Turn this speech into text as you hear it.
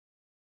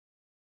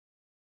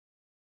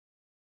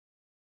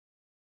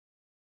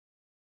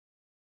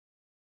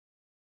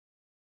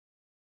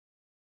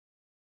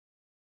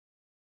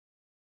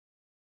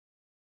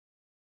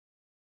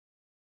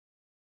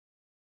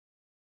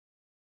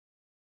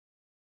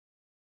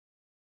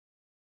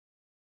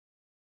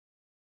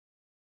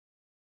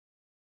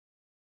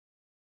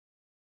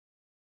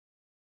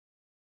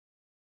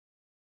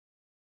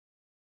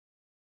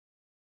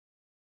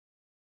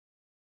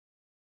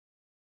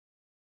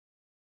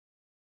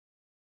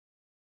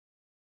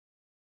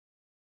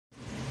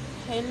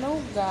Hello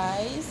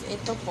guys,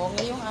 ito po,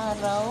 ngayong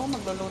araw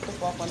magluluto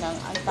po ako ng,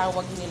 ang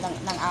tawag nilang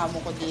ng amo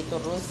ko dito,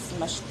 RUZ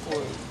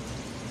MASHKOL.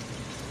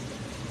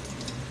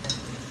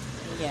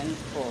 Ayan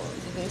po,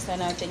 gagawin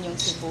natin yung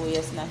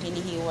sibuyas na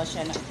hinihiwa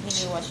siya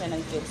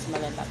ng cubes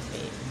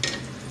malalaki.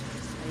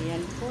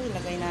 Ayan po,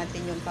 ilagay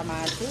natin yung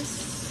kamatis,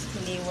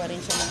 hiniwa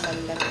rin siya ng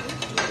malalaki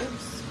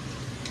cubes.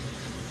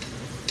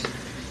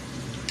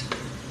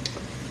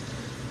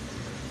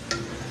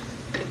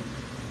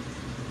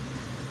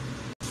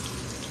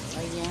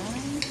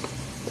 Ayan.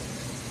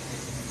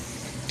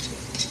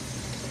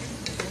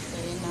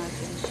 Isayin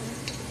natin siya.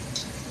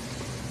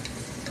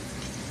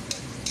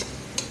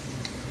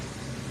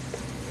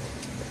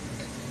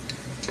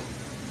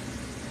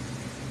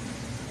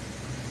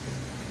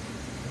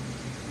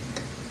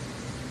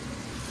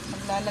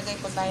 Maglalagay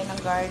po tayo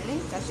ng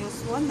garlic. As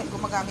usual,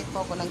 gumagamit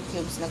po ako ng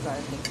cubes na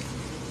garlic.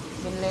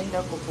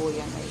 Binlender ko po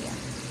yan. Ayan.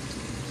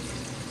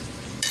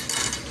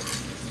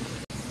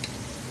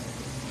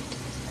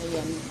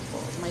 Ayan po.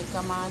 May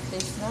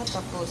kamatis na,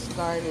 tapos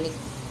garlic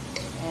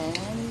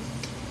and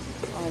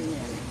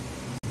onion.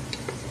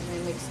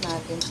 I-mix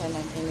natin siya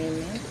ng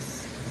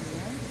i-mix.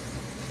 Ayan.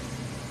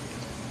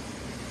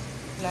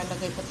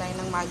 Lalagay po tayo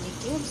ng Maggi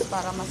cubes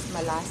para mas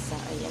malasa.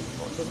 Ayan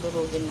po.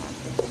 Dudurugin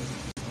natin.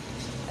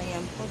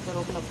 Ayan po.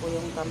 Durog na po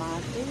yung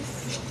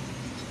kamatis.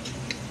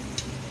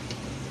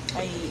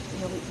 Ay,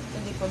 yung,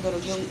 hindi po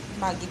durog. Yung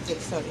Maggi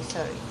cubes.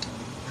 Sorry.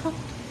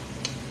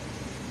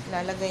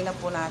 Lalagay na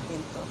po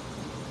natin to.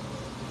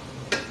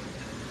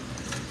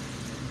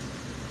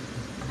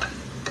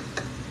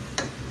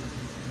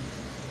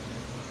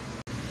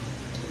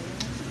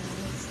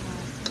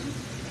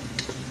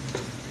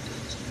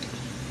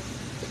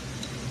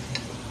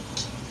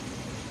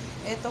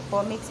 Ito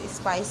po, mixed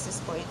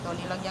spices po ito.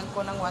 Nilagyan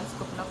ko ng 1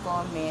 scoop na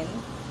cumin,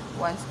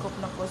 1 scoop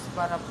na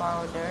kusbara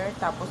powder,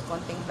 tapos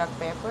konting black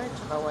pepper,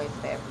 tsaka white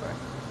pepper.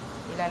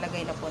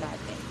 Ilalagay na po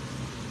natin.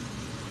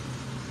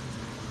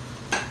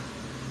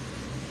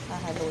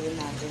 Hahaluin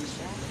natin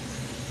siya.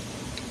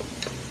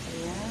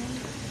 Ayan.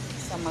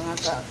 Sa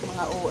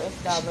mga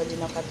OFW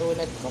na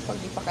katulad ko, pag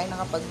di pa kayo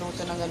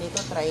nakapagluto ng ganito,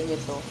 try nyo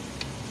to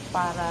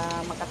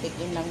para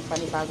makatikim ng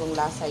panibagong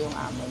lasa yung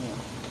amo nyo.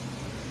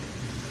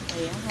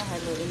 Ayan,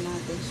 hahaluin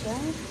natin siya.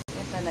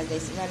 Ito na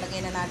guys,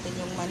 ilalagay na natin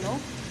yung manok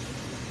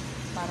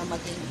para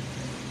maging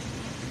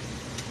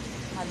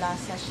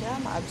malasa siya,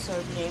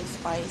 ma-absorb niya yung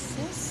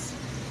spices.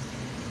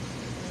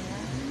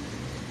 Ayan.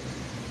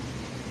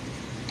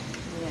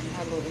 Ayan,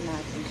 haluin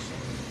natin siya.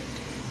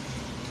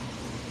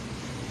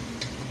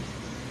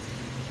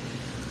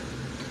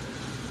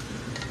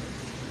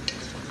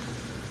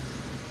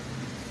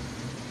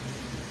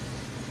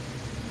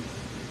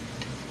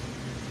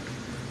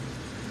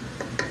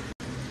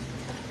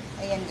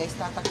 Ayan guys,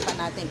 tatakpan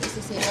natin.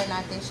 Isisimmer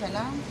natin siya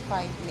ng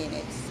 5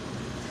 minutes.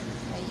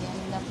 Ayan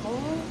na po.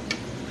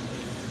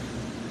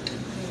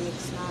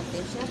 I-mix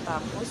natin siya.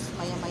 Tapos,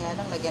 maya-maya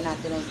lang lagyan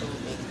natin ng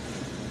tubig.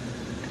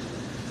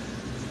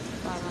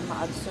 Para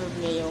ma-absorb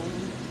niya yung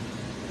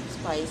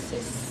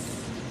spices.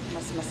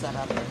 Mas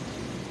masarap.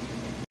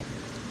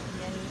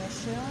 Ayan na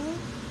siya.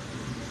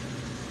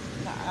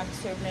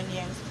 Na-absorb na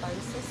niya yung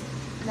spices.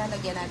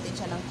 Lalagyan natin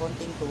siya ng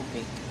konting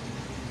tubig.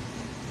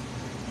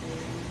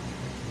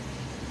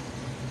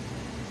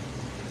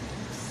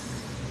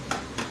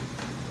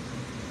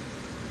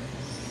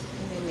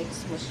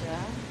 Mix mo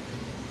siya.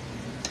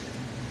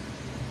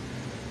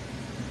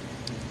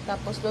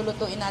 Tapos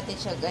lulutuin natin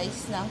siya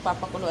guys,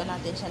 papakuluan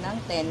natin siya ng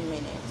 10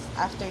 minutes.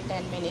 After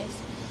 10 minutes,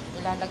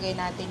 ilalagay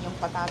natin yung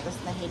patatas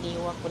na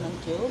hiniwa ko ng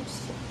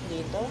cubes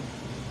dito.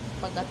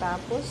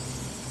 Pagkatapos,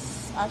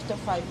 after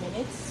 5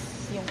 minutes,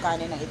 yung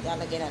kanin na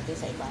ilalagay natin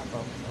sa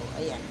ibabaw. So,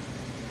 ayan.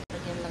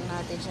 Lagyan lang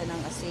natin siya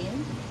ng asin.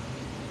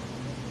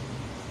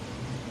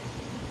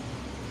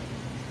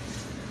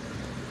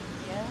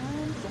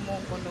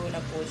 Kumukulo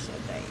na po siya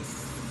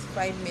guys.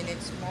 5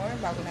 minutes more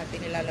bago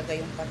natin ilalagay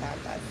yung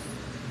patatas.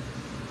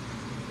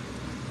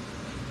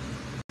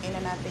 Lagyan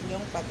na natin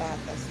yung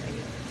patatas.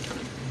 Ayun.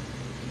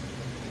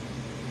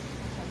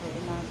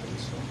 Haluin natin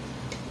siya.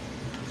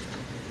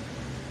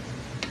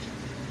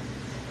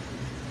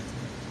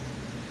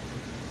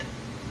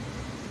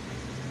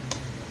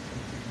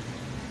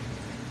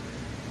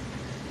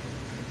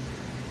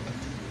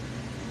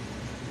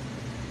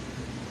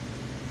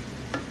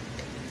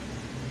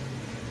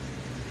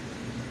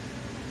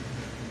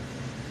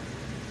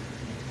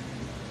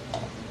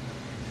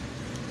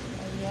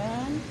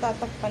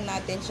 Tatakpan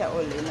natin siya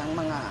uli ng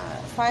mga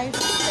 5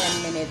 to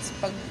 10 minutes.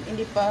 Pag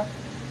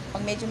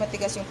medyo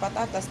matigas yung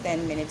patatas,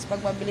 10 minutes.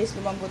 Pag mabilis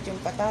lumambot yung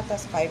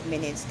patatas, 5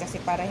 minutes. Kasi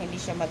para hindi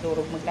siya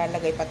madurog,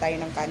 maglalagay pa tayo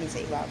ng kanin sa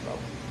ibabaw.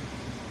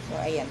 So,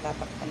 ayan,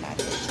 tatakpan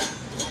natin siya.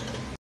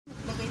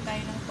 Lagay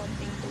tayo ng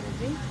konting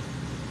tubig.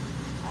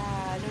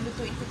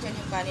 Lulutuin ko dyan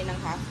yung kanin ng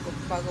half cook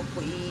bago ko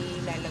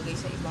ilalagay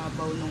sa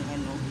ibabaw nung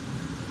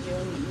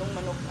nung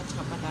manok at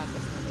saka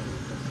patatas na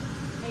niluluto.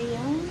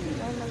 Ayan,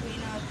 ilalagay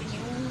natin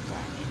yung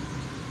kanin.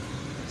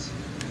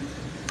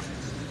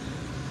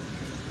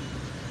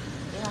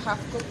 I-half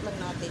cook lang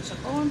natin siya.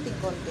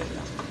 Konting-konti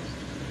lang.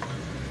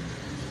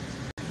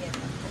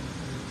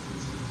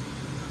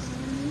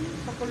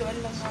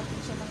 Pakuluan lang natin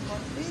siya ng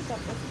konti.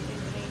 Tapos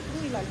i-drain ko.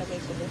 Ilalagay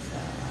ko doon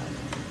sa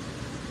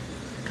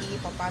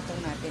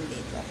ipapatong natin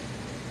dito.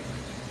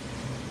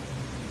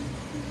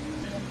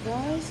 Ayan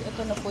guys.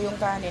 Ito na po yung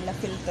kanin na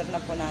filter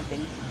na po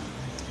natin.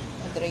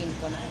 Na-drain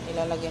ko na.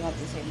 Ilalagay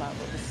natin sa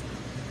ibabaw.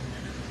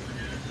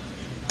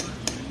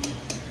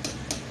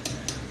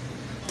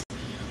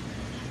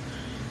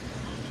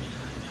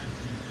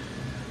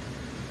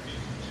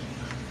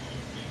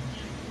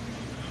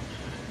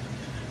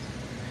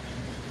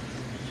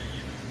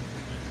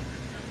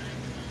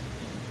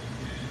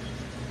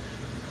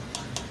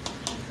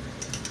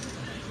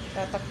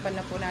 Tatakpan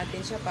na po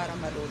natin siya para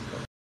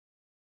maluto.